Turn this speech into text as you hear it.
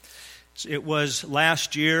It was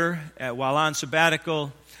last year, while on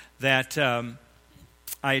sabbatical, that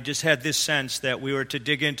I just had this sense that we were to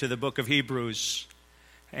dig into the book of Hebrews.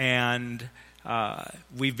 And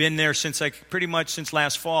we've been there pretty much since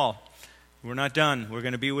last fall. We're not done. We're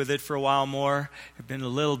going to be with it for a while more. I've been a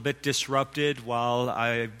little bit disrupted while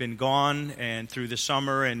I've been gone and through the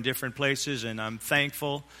summer in different places, and I'm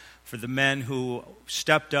thankful for the men who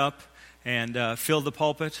stepped up and filled the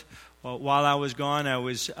pulpit. Well, while I was gone, I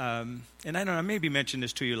was, and I don't know, I maybe mentioned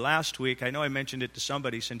this to you last week. I know I mentioned it to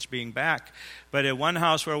somebody since being back. But at one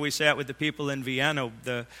house where we sat with the people in Vienna,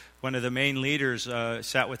 one of the main leaders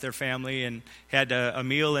sat with their family and had a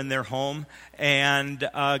meal in their home and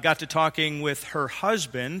got to talking with her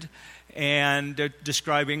husband and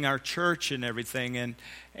describing our church and everything.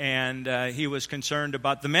 And he was concerned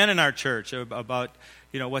about the men in our church, about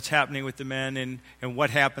what's happening with the men and what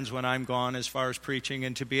happens when I'm gone as far as preaching,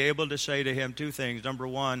 and to be able to say to him two things. Number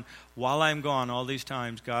one, while I'm gone all these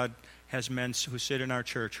times, God has men who sit in our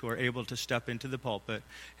church who are able to step into the pulpit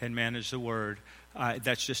and manage the word.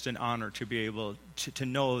 That's just an honor to be able to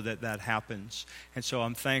know that happens. And so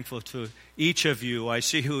I'm thankful to each of you. I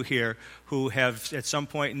see you here who have, at some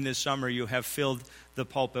point in this summer, you have filled the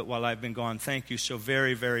pulpit while I've been gone. Thank you so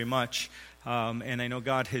very, very much. And I know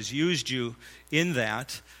God has used you in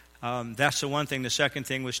that. That's the one thing. The second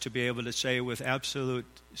thing was to be able to say with absolute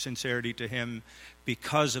sincerity to him,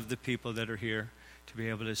 because of the people that are here, to be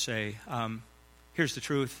able to say, here's the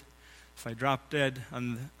truth. If I dropped dead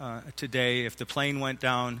today, if the plane went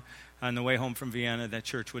down on the way home from Vienna, that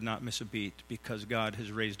church would not miss a beat, because God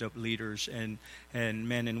has raised up leaders and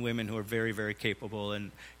men and women who are very, very capable,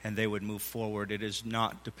 and they would move forward. It is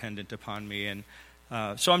not dependent upon me. And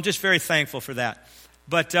so I'm just very thankful for that.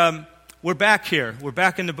 But we're back here. We're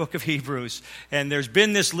back in the book of Hebrews. And there's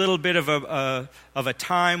been this little bit of a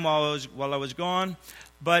time while I was gone.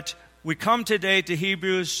 But we come today to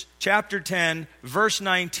Hebrews chapter 10, verse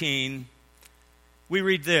 19. We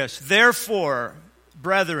read this: "Therefore,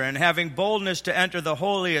 brethren, having boldness to enter the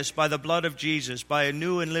holiest by the blood of Jesus, by a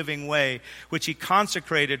new and living way, which he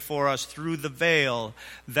consecrated for us through the veil,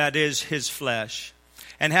 that is his flesh.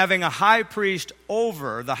 And having a high priest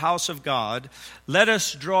over the house of God, let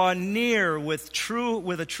us draw near with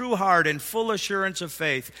a true heart and full assurance of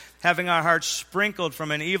faith, having our hearts sprinkled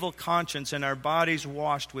from an evil conscience and our bodies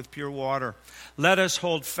washed with pure water. Let us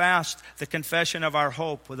hold fast the confession of our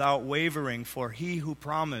hope without wavering, for he who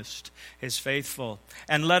promised is faithful.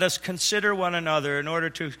 And let us consider one another in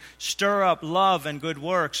order to stir up love and good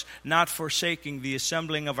works, not forsaking the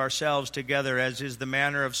assembling of ourselves together, as is the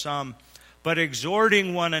manner of some, but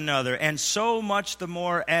exhorting one another, and so much the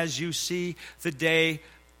more as you see the day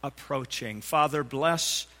approaching." Father,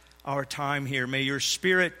 bless our time here. May your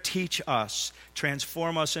Spirit teach us,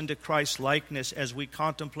 transform us into Christ's likeness as we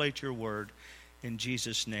contemplate your word. In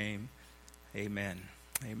Jesus' name, amen.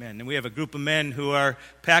 Amen. And we have a group of men who are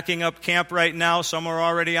packing up camp right now. Some are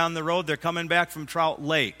already on the road. They're coming back from Trout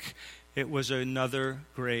Lake. It was another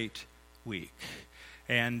great week.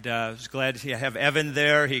 And I was glad to have Evan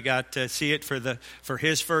there. He got to see it for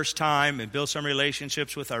his first time and build some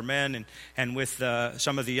relationships with our men and with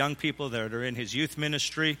some of the young people that are in his youth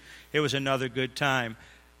ministry. It was another good time.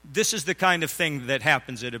 This is the kind of thing that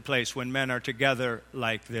happens at a place when men are together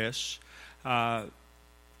like this.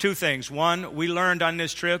 Two things. One, we learned on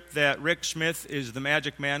this trip that Rick Smith is the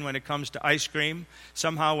magic man when it comes to ice cream.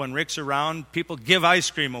 Somehow when Rick's around, people give ice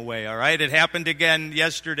cream away, all right? It happened again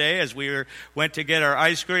yesterday as we went to get our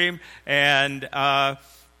ice cream, and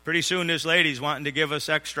pretty soon this lady's wanting to give us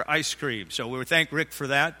extra ice cream. So we thank Rick for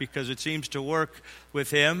that, because it seems to work with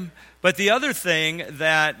him. But the other thing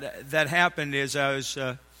that happened is I was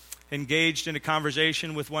engaged in a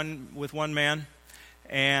conversation with one man,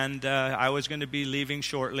 and I was going to be leaving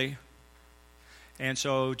shortly. And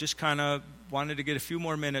so just kind of wanted to get a few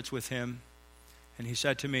more minutes with him. And he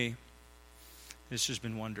said to me, "This has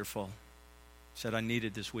been wonderful." He said, "I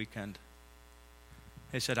needed this weekend."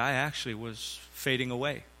 He said, "I actually was fading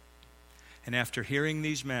away. And after hearing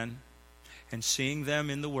these men and seeing them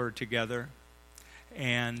in the Word together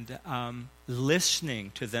and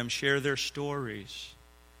listening to them share their stories,"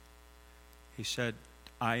 he said,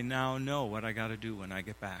 "I now know what I got to do when I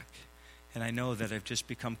get back. And I know that I've just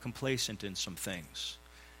become complacent in some things.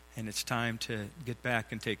 And it's time to get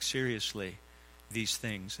back and take seriously these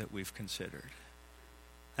things that we've considered."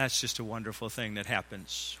 That's just a wonderful thing that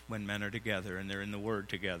happens when men are together and they're in the Word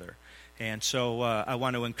together. And so I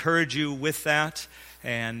want to encourage you with that.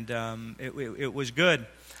 And it was good.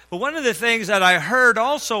 But one of the things that I heard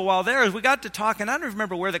also while there is we got to talking, I don't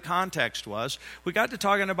remember where the context was, we got to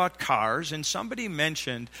talking about cars, and somebody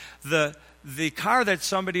mentioned the the car that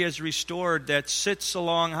somebody has restored that sits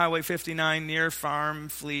along Highway 59 near Farm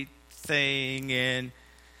Fleet thing, and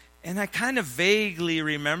I kind of vaguely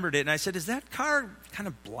remembered it. And I said, is that car kind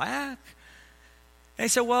of black? And he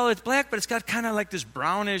said, well, it's black, but it's got kind of like this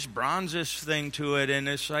brownish, bronzish thing to it. And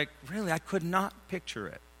it's like, really, I could not picture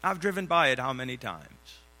it. I've driven by it how many times?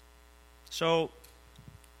 So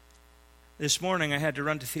this morning I had to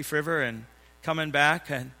run to Thief River, and coming back,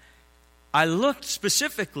 and I looked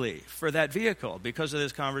specifically for that vehicle because of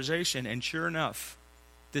this conversation. And sure enough,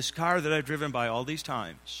 this car that I've driven by all these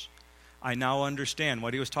times, I now understand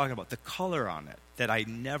what he was talking about, the color on it that I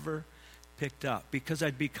never picked up because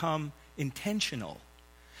I'd become intentional.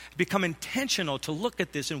 Become intentional to look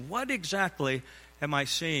at this and what exactly am I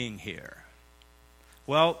seeing here?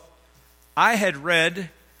 Well, I had read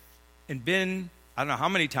and been, I don't know how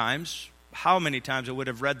many times I would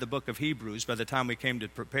have read the book of Hebrews by the time we came to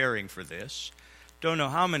preparing for this. Don't know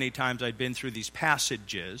how many times I'd been through these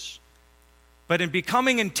passages. But in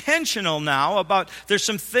becoming intentional now about, there's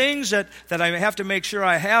some things that I have to make sure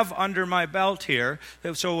I have under my belt here.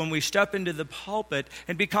 So when we step into the pulpit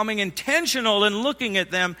and becoming intentional and looking at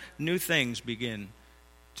them, new things begin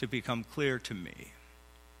to become clear to me.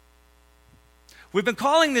 We've been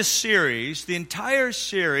calling this series, the entire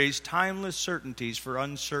series, Timeless Certainties for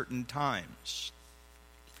Uncertain Times.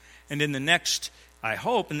 And in the next, I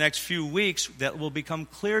hope, in the next few weeks, that will become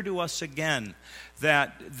clear to us again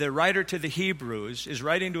that the writer to the Hebrews is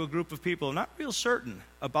writing to a group of people not real certain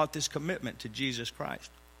about this commitment to Jesus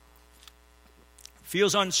Christ.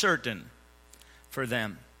 Feels uncertain for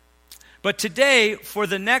them. But today, for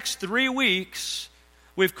the next 3 weeks,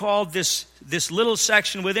 we've called this little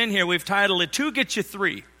section within here, we've titled it, 2 Get You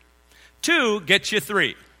 3. 2 Get You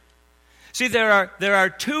 3. See, there are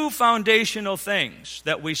 2 foundational things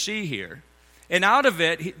that we see here. And out of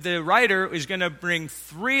it, the writer is going to bring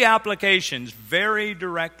 3 applications very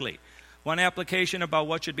directly. One application about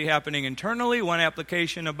what should be happening internally, one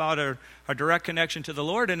application about our direct connection to the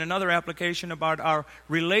Lord, and another application about our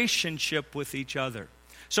relationship with each other.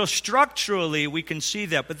 So structurally, we can see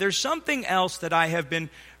that. But there's something else that I have been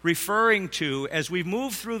referring to as we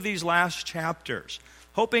move through these last chapters,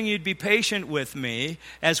 hoping you'd be patient with me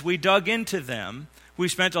as we dug into them. We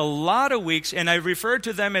spent a lot of weeks, and I referred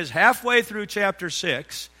to them as halfway through chapter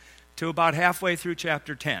 6 to about halfway through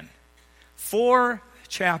chapter 10. 4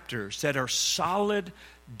 chapters that are solid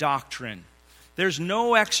doctrine. There's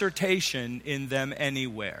no exhortation in them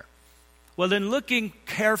anywhere. Well, in looking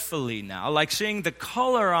carefully now, like seeing the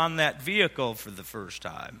color on that vehicle for the first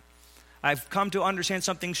time, I've come to understand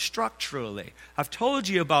something structurally. I've told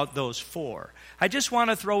you about those 4. I just want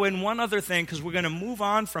to throw in one other thing because we're going to move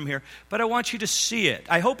on from here, but I want you to see it.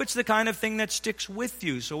 I hope it's the kind of thing that sticks with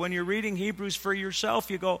you. So when you're reading Hebrews for yourself,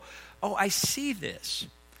 you go, oh, I see this.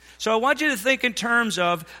 So I want you to think in terms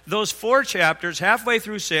of those 4 chapters, halfway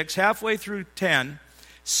through 6, halfway through 10,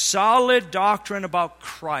 solid doctrine about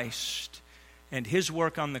Christ and his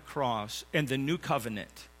work on the cross and the new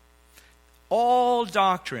covenant. All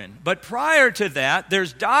doctrine. But prior to that,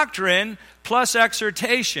 there's doctrine plus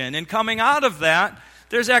exhortation. And coming out of that,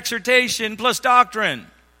 there's exhortation plus doctrine.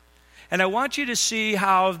 And I want you to see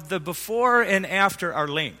how the before and after are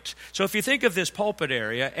linked. So if you think of this pulpit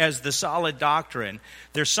area as the solid doctrine,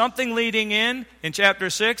 there's something leading in chapter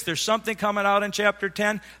 6. There's something coming out in chapter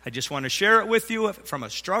 10. I just want to share it with you from a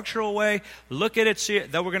structural way. Look at it, see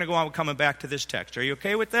it. Then we're going to go on coming back to this text. Are you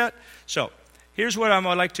okay with that? So here's what I'd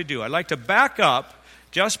like to do. I'd like to back up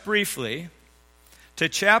just briefly to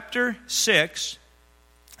chapter 6,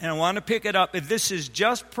 and I want to pick it up. This is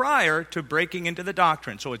just prior to breaking into the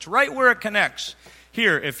doctrine. So it's right where it connects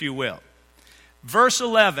here, if you will. Verse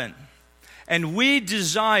 11, and we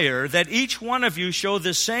desire that each one of you show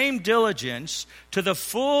the same diligence to the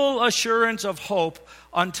full assurance of hope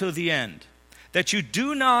unto the end, that you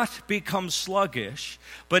do not become sluggish,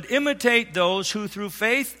 but imitate those who through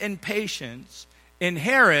faith and patience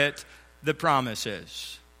inherit the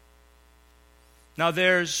promises. Now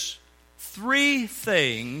there's 3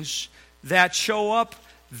 things that show up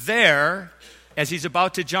there as he's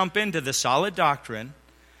about to jump into the solid doctrine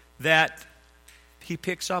that he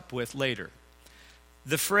picks up with later.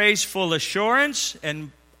 The phrase full assurance,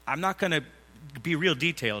 and I'm not going to be real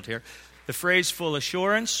detailed here. The phrase full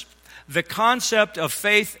assurance, the concept of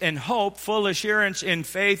faith and hope, full assurance in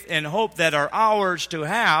faith and hope that are ours to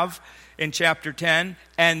have in chapter 10.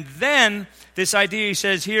 And then this idea he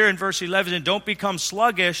says here in verse 11, and don't become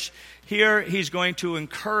sluggish. Here he's going to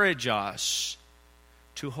encourage us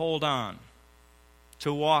to hold on,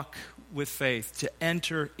 to walk with faith, to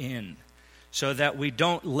enter in, so that we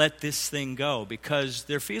don't let this thing go, because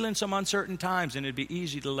they're feeling some uncertain times and it'd be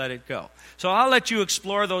easy to let it go. So I'll let you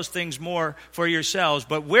explore those things more for yourselves,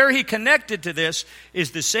 but where he connected to this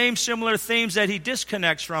is the same similar themes that he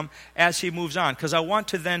disconnects from as he moves on, because I want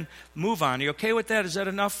to then move on. Are you okay with that? Is that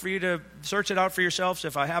enough for you to search it out for yourselves?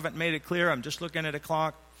 If I haven't made it clear, I'm just looking at a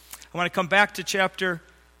clock. I want to come back to chapter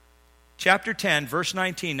 10, verse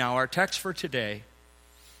 19 now, our text for today.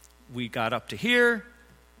 We got up to here.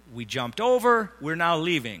 We jumped over, we're now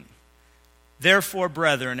leaving. Therefore,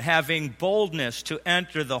 brethren, having boldness to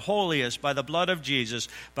enter the holiest by the blood of Jesus,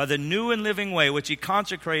 by the new and living way which he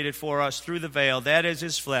consecrated for us through the veil, that is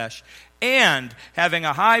his flesh, and having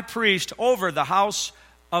a high priest over the house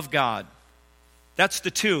of God. That's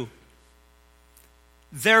the two.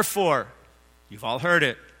 Therefore, you've all heard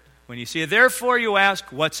it. When you see a therefore, you ask,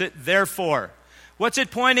 what's it there for? What's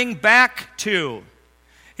it pointing back to?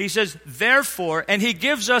 He says, therefore, and he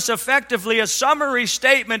gives us effectively a summary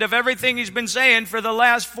statement of everything he's been saying for the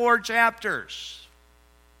last 4 chapters.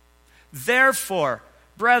 Therefore,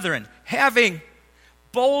 brethren, having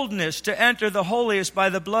boldness to enter the holiest by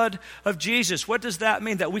the blood of Jesus. What does that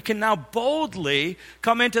mean? That we can now boldly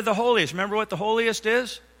come into the holiest. Remember what the holiest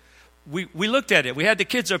is? We looked at it. We had the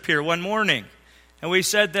kids up here one morning. And we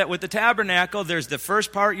said that with the tabernacle, there's the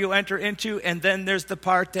first part you enter into, and then there's the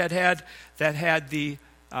part that had the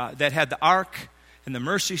ark and the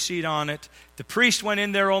mercy seat on it. The priest went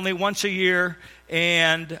in there only once a year,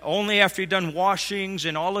 and only after he'd done washings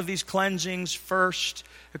and all of these cleansings first.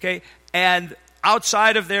 Okay, and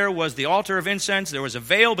outside of there was the altar of incense. There was a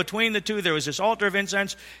veil between the two. There was this altar of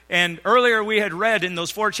incense. And earlier we had read in those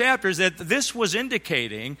 4 chapters that this was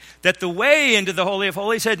indicating that the way into the Holy of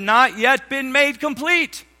Holies had not yet been made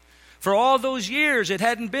complete. For all those years, it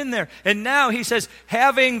hadn't been there. And now he says,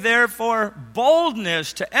 having therefore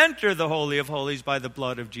boldness to enter the Holy of Holies by the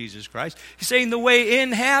blood of Jesus Christ. He's saying the way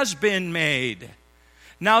in has been made.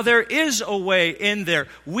 Now there is a way in there.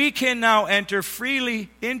 We can now enter freely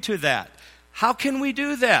into that. How can we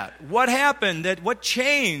do that? What happened? What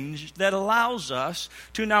changed that allows us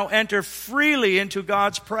to now enter freely into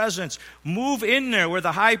God's presence? Move in there where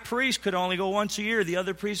the high priest could only go once a year. The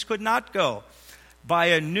other priests could not go. By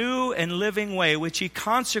a new and living way, which he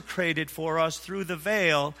consecrated for us through the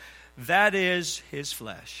veil, that is his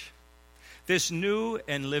flesh. This new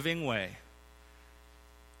and living way,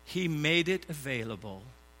 he made it available.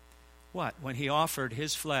 What? When he offered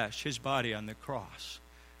his flesh, his body on the cross.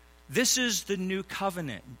 This is the new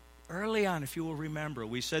covenant. Early on, if you will remember,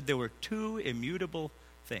 we said there were 2 immutable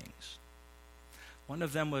things. One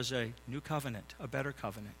of them was a new covenant, a better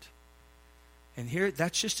covenant. And here,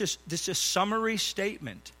 that's just a summary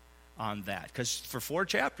statement on that. Because for 4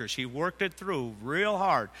 chapters, he worked it through real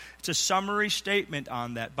hard. It's a summary statement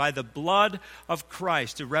on that. By the blood of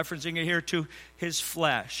Christ, referencing it here to his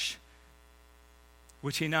flesh,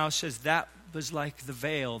 which he now says that was like the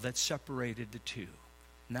veil that separated the two.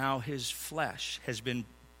 Now his flesh has been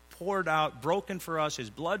poured out, broken for us, his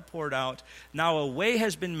blood poured out. Now a way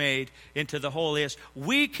has been made into the holiest.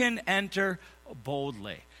 We can enter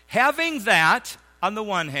boldly. Having that, on the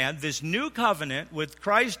one hand, this new covenant with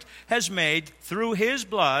Christ has made through his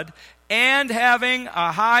blood, and having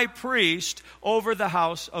a high priest over the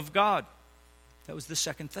house of God. That was the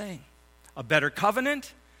second thing. A better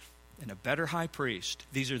covenant and a better high priest.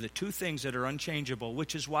 These are the 2 things that are unchangeable,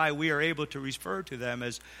 which is why we are able to refer to them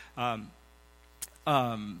as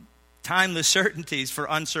timeless certainties for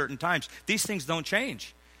uncertain times. These things don't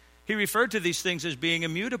change. He referred to these things as being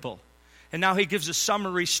immutable. And now he gives a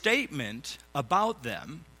summary statement about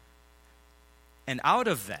them. And out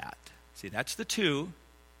of that, see, that's the 2.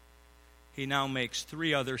 He now makes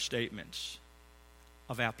 3 other statements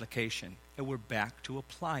of application. And we're back to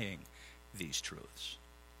applying these truths.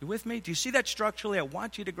 You with me? Do you see that structurally? I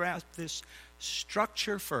want you to grasp this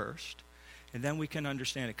structure first, and then we can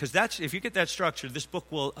understand it. Because that's, if you get that structure,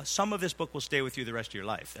 some of this book will stay with you the rest of your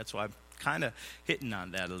life. That's why I'm kind of hitting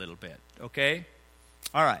on that a little bit. Okay?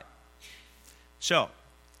 All right. So,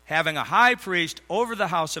 having a high priest over the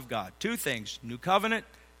house of God. 2 things. New covenant,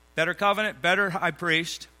 better high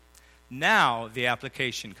priest. Now the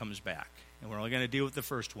application comes back. And we're only going to deal with the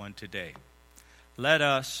first one today. Let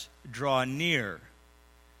us draw near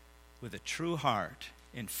with a true heart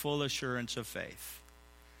in full assurance of faith.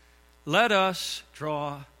 Let us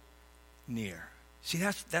draw near. See,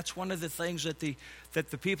 that's one of the things that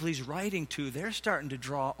the people he's writing to, they're starting to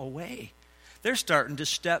draw away. They're starting to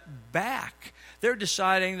step back. They're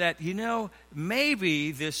deciding that,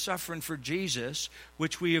 maybe this suffering for Jesus,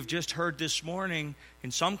 which we have just heard this morning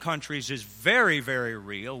in some countries is very, very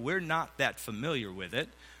real. We're not that familiar with it,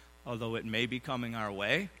 although it may be coming our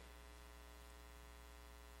way.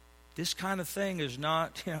 This kind of thing is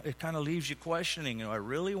not, it kind of leaves you questioning, do I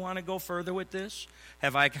really want to go further with this?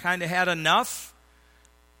 Have I kind of had enough?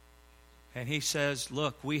 And he says,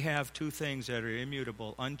 look, we have two things that are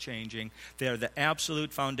immutable, unchanging. They are the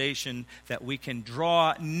absolute foundation that we can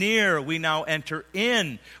draw near. We now enter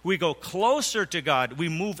in. We go closer to God. We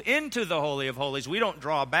move into the Holy of Holies. We don't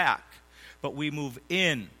draw back, but we move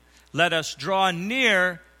in. Let us draw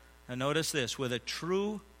near, and notice this, with a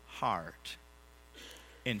true heart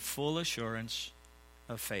in full assurance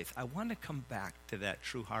of faith. I want to come back to that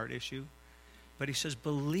true heart issue, but he says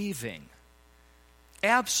believing.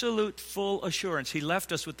 Absolute full assurance. He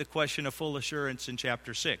left us with the question of full assurance in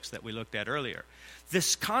chapter 6 that we looked at earlier.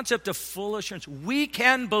 This concept of full assurance, we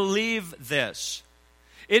can believe this.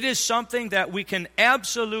 It is something that we can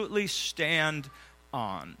absolutely stand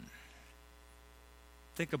on.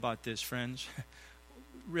 Think about this, friends.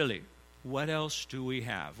 Really, what else do we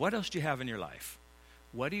have? What else do you have in your life?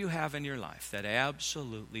 What do you have in your life that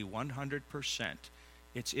absolutely 100%,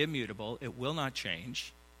 it's immutable, it will not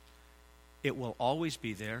change, it will always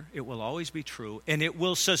be there, it will always be true, and it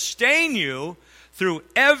will sustain you through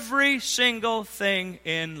every single thing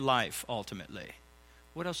in life, ultimately?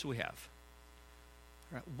 What else do we have?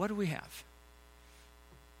 Right, what do we have?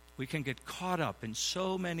 We can get caught up in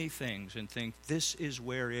so many things and think this is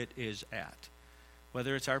where it is at.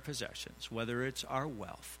 Whether it's our possessions, whether it's our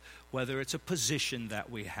wealth, whether it's a position that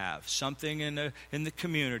we have, something in the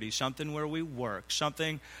community, something where we work,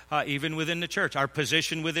 something even within the church, our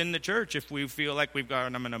position within the church, if we feel like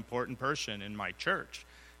I'm an important person in my church.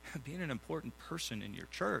 Being an important person in your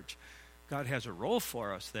church, God has a role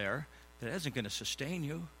for us there that isn't going to sustain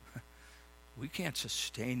you. We can't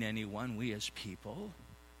sustain anyone, we as people.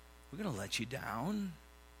 We're going to let you down,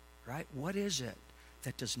 right? What is it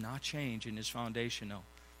that does not change and is foundational?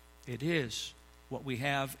 It is what we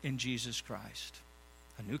have in Jesus Christ.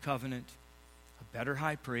 A new covenant, a better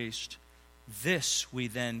high priest. This we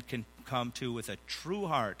then can come to with a true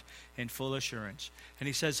heart and full assurance. And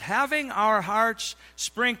he says, having our hearts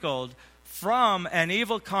sprinkled from an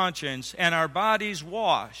evil conscience and our bodies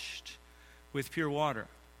washed with pure water.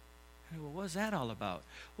 Well, what is that all about?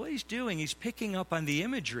 What he's doing, he's picking up on the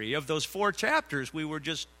imagery of those 4 chapters we were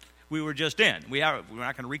just in. We're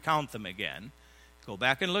not going to recount them again. Go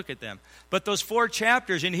back and look at them. But those 4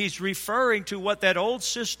 chapters, and he's referring to what that old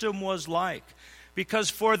system was like. Because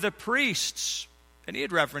for the priests, and he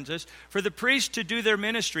had references, for the priests to do their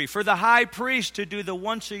ministry, for the high priest to do the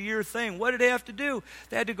once-a-year thing, what did they have to do?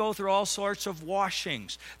 They had to go through all sorts of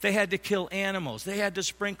washings. They had to kill animals. They had to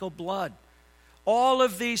sprinkle blood. All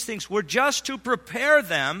of these things were just to prepare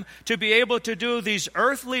them to be able to do these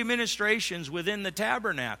earthly ministrations within the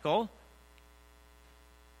tabernacle.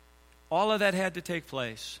 All of that had to take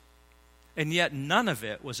place. And yet none of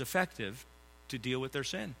it was effective to deal with their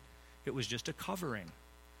sin. It was just a covering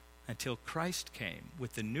until Christ came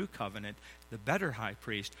with the new covenant, the better high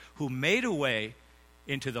priest, who made a way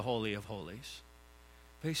into the Holy of Holies.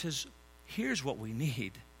 But he says, here's what we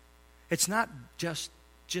need. It's not just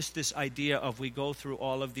this idea of we go through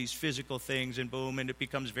all of these physical things and boom, and it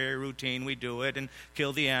becomes very routine. We do it and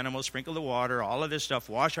kill the animals, sprinkle the water, all of this stuff,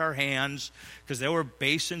 wash our hands, because there were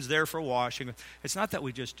basins there for washing. It's not that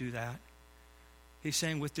we just do that. He's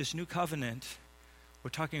saying with this new covenant, we're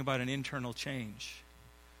talking about an internal change.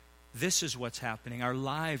 This is what's happening. Our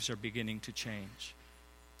lives are beginning to change.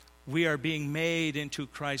 We are being made into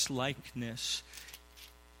Christ's likeness.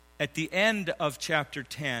 At the end of chapter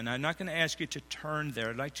 10, I'm not going to ask you to turn there.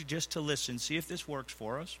 I'd like you just to listen, see if this works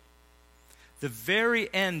for us. The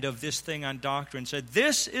very end of this thing on doctrine said,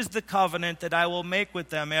 this is the covenant that I will make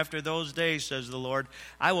with them after those days, says the Lord.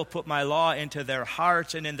 I will put my law into their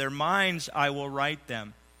hearts, and in their minds I will write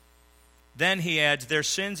them. Then he adds, their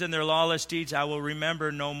sins and their lawless deeds I will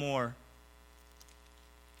remember no more.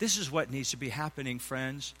 This is what needs to be happening,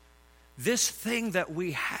 friends. This thing that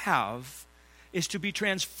we have is to be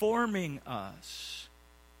transforming us.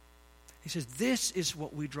 He says, this is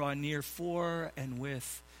what we draw near for and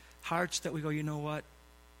with. Hearts that we go, you know what?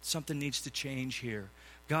 Something needs to change here.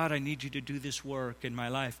 God, I need you to do this work in my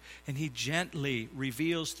life. And he gently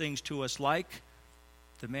reveals things to us like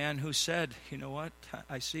the man who said, you know what?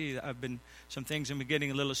 I see some things have been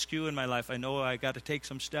getting a little askew in my life. I know I got to take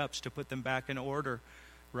some steps to put them back in order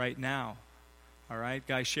right now. All right?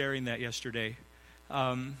 Guy sharing that yesterday.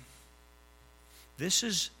 This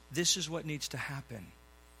is what needs to happen.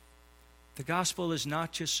 The gospel is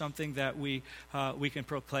not just something that we can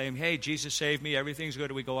proclaim, hey, Jesus saved me, everything's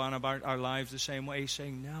good, we go on about our lives the same way. He's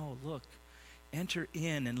saying, no, look, enter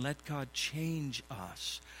in and let God change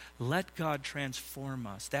us. Let God transform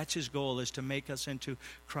us. That's his goal, is to make us into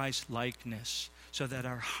Christ likeness, so that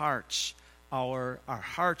our hearts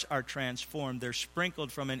are transformed. They're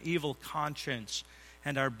sprinkled from an evil conscience,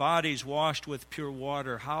 and our bodies washed with pure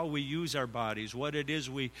water. How we use our bodies, what it is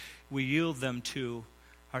we yield them to,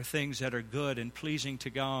 are things that are good and pleasing to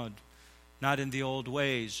God, not in the old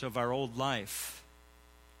ways of our old life.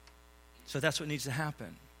 So that's what needs to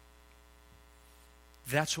happen.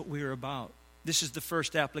 That's what we're about. This is the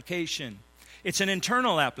first application. It's an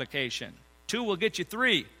internal application. 2 will get you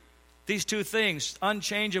 3. These 2 things,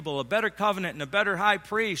 unchangeable, a better covenant and a better high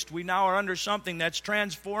priest. We now are under something that's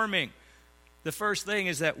transforming. The first thing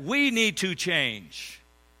is that we need to change.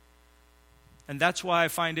 And that's why I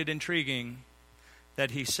find it intriguing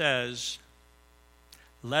that he says,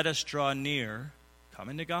 let us draw near, come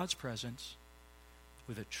into God's presence,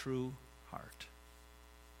 with a true heart.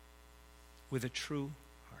 With a true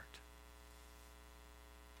heart.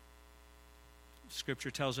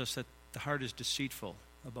 Scripture tells us that the heart is deceitful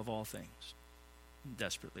above all things,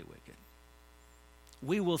 desperately wicked.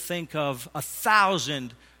 We will think of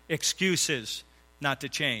 1,000 excuses not to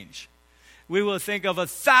change. We will think of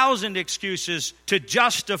 1,000 excuses to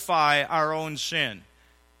justify our own sin,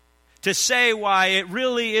 to say why it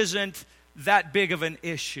really isn't that big of an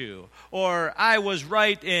issue, or I was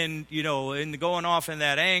right in going off in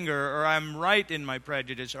that anger, or I'm right in my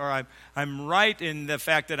prejudice, or I'm right in the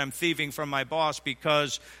fact that I'm thieving from my boss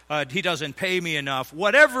because he doesn't pay me enough.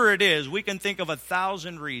 Whatever it is, we can think of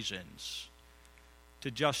 1,000 reasons to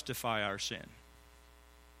justify our sin.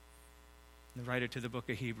 The writer to the book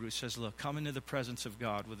of Hebrews says, look, come into the presence of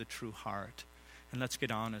God with a true heart, and let's get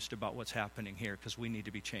honest about what's happening here, because we need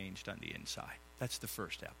to be changed on the inside. That's the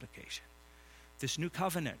first application. This new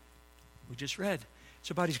covenant we just read, it's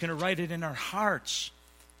about he's going to write it in our hearts.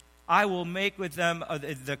 I will make with them,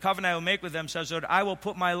 the covenant I will make with them says that I will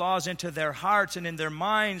put my laws into their hearts, and in their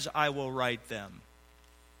minds I will write them.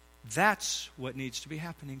 That's what needs to be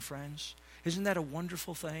happening, friends. Isn't that a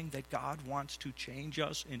wonderful thing, that God wants to change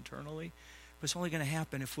us internally? But it's only going to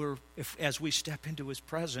happen if as we step into his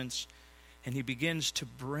presence and he begins to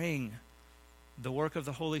bring the work of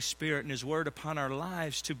the Holy Spirit and his word upon our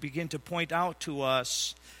lives to begin to point out to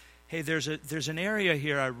us, hey, there's an area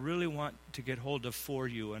here I really want to get hold of for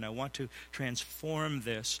you, and I want to transform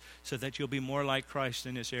this so that you'll be more like Christ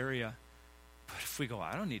in this area. But if we go,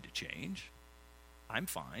 I don't need to change. I'm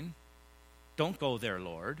fine. Don't go there,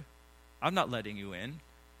 Lord. I'm not letting you in.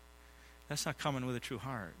 That's not coming with a true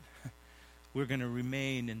heart. We're going to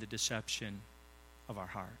remain in the deception of our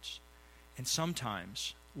hearts. And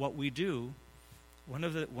sometimes what we do, one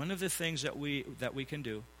of the things that we can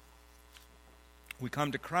do, we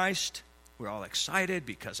come to Christ, we're all excited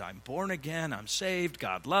because I'm born again, I'm saved,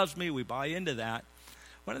 God loves me, we buy into that.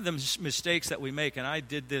 One of the mistakes that we make, and I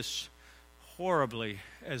did this horribly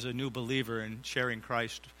as a new believer in sharing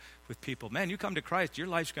Christ with people. Man, you come to Christ, your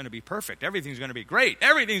life's going to be perfect. Everything's going to be great.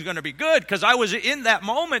 Everything's going to be good, because I was in that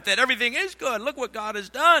moment that everything is good. Look what God has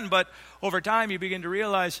done. But over time, you begin to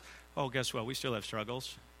realize, oh, guess what? We still have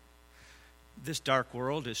struggles. This dark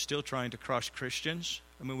world is still trying to crush Christians.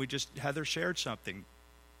 I mean, Heather shared something.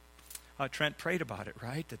 Trent prayed about it,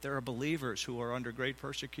 right? That there are believers who are under great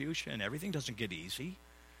persecution. Everything doesn't get easy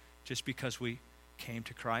just because we came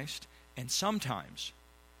to Christ. And sometimes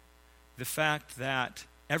the fact that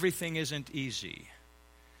everything isn't easy,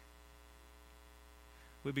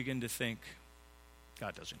 we begin to think,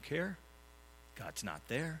 God doesn't care. God's not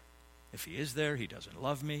there. If he is there, he doesn't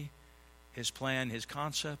love me. His plan, his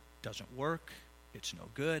concept doesn't work. It's no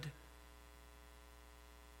good.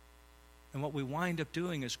 And what we wind up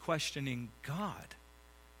doing is questioning God.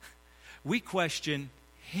 We question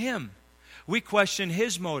him. We question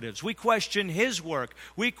his motives. We question his work.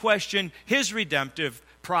 We question his redemptive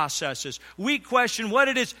processes. We question what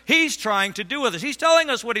it is he's trying to do with us. He's telling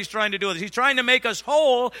us what he's trying to do with us. He's trying to make us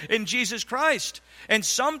whole in Jesus Christ. And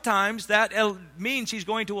sometimes that means he's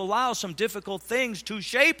going to allow some difficult things to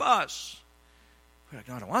shape us. We're like,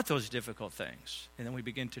 no, I don't want those difficult things. And then we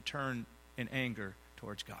begin to turn in anger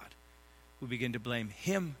towards God. We begin to blame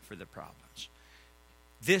him for the problems.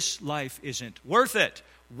 This life isn't worth it.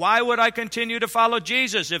 Why would I continue to follow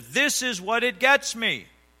Jesus if this is what it gets me?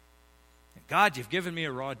 And God, you've given me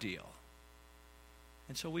a raw deal.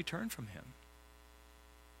 And so we turn from him.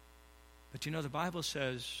 But the Bible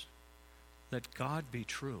says, let God be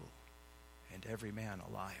true and every man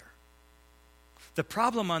a liar. The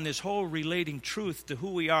problem on this whole relating truth to who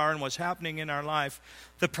we are and what's happening in our life,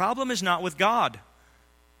 the problem is not with God.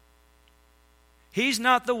 He's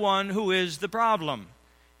not the one who is the problem.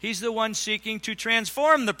 He's the one seeking to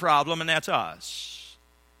transform the problem, and that's us.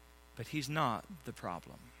 But He's not the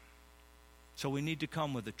problem. So we need to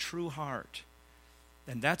come with a true heart.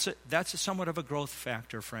 And that's a somewhat of a growth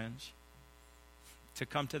factor, friends. To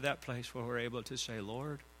come to that place where we're able to say,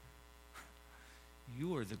 Lord,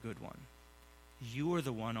 You are the good one. You are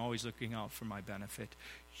the one always looking out for my benefit.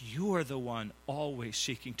 You are the one always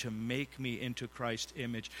seeking to make me into Christ's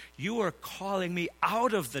image. You are calling me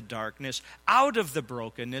out of the darkness, out of the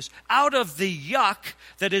brokenness, out of the yuck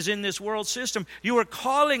that is in this world system. You are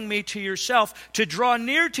calling me to Yourself to draw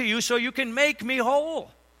near to You so You can make me whole.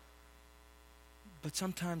 But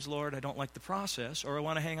sometimes, Lord, I don't like the process, or I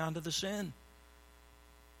want to hang on to the sin.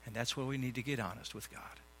 And that's where we need to get honest with God.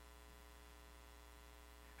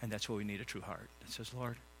 And that's where we need a true heart that says,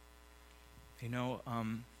 Lord,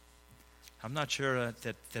 I'm not sure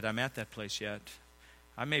that I'm at that place yet.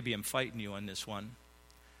 I maybe am fighting You on this one.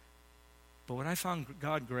 But what I found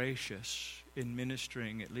God gracious in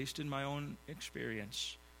ministering, at least in my own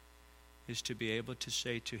experience, is to be able to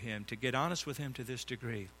say to Him, to get honest with Him to this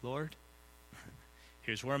degree, Lord,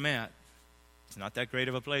 here's where I'm at. It's not that great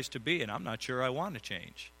of a place to be, and I'm not sure I want to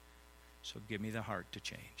change. So give me the heart to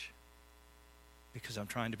change. Because I'm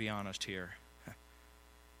trying to be honest here.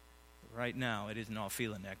 Right now, it isn't all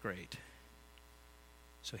feeling that great.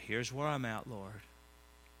 So here's where I'm at, Lord.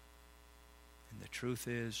 And the truth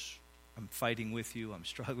is, I'm fighting with You. I'm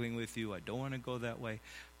struggling with You. I don't want to go that way.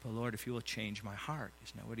 But Lord, if You will change my heart.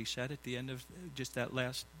 Isn't that what He said at the end of just that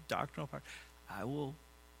last doctrinal part? I will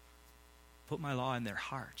put My law in their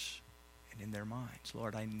hearts and in their minds.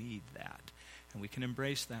 Lord, I need that. And we can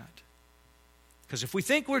embrace that. Because if we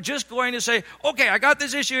think we're just going to say, okay, I got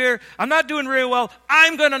this issue here, I'm not doing very well,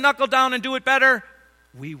 I'm going to knuckle down and do it better,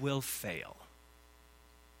 we will fail.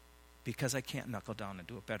 Because I can't knuckle down and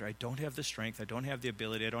do it better. I don't have the strength, I don't have the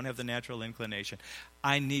ability, I don't have the natural inclination.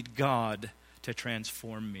 I need God to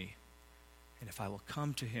transform me. And if I will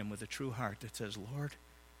come to Him with a true heart that says, Lord,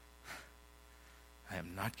 I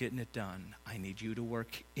am not getting it done. I need You to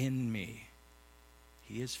work in me.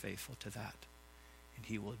 He is faithful to that. And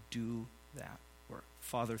He will do that.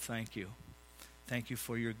 Father, thank You. Thank You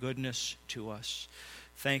for Your goodness to us.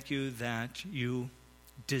 Thank You that You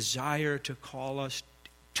desire to call us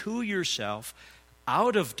to Yourself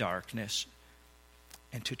out of darkness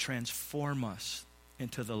and to transform us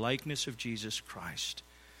into the likeness of Jesus Christ.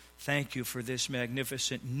 Thank You for this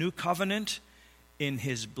magnificent new covenant in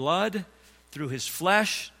His blood, through His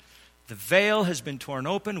flesh. The veil has been torn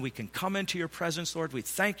open. We can come into Your presence, Lord. We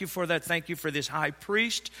thank You for that. Thank You for this high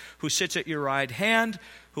priest who sits at Your right hand,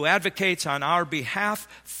 who advocates on our behalf.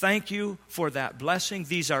 Thank You for that blessing.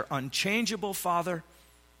 These are unchangeable, Father.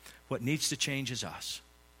 What needs to change is us.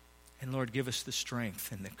 And Lord, give us the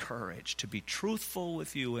strength and the courage to be truthful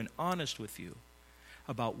with You and honest with You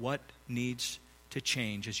about what needs to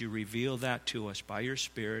change as You reveal that to us by Your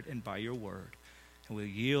Spirit and by Your word. And we'll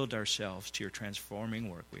yield ourselves to Your transforming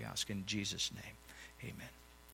work, we ask in Jesus' name. Amen.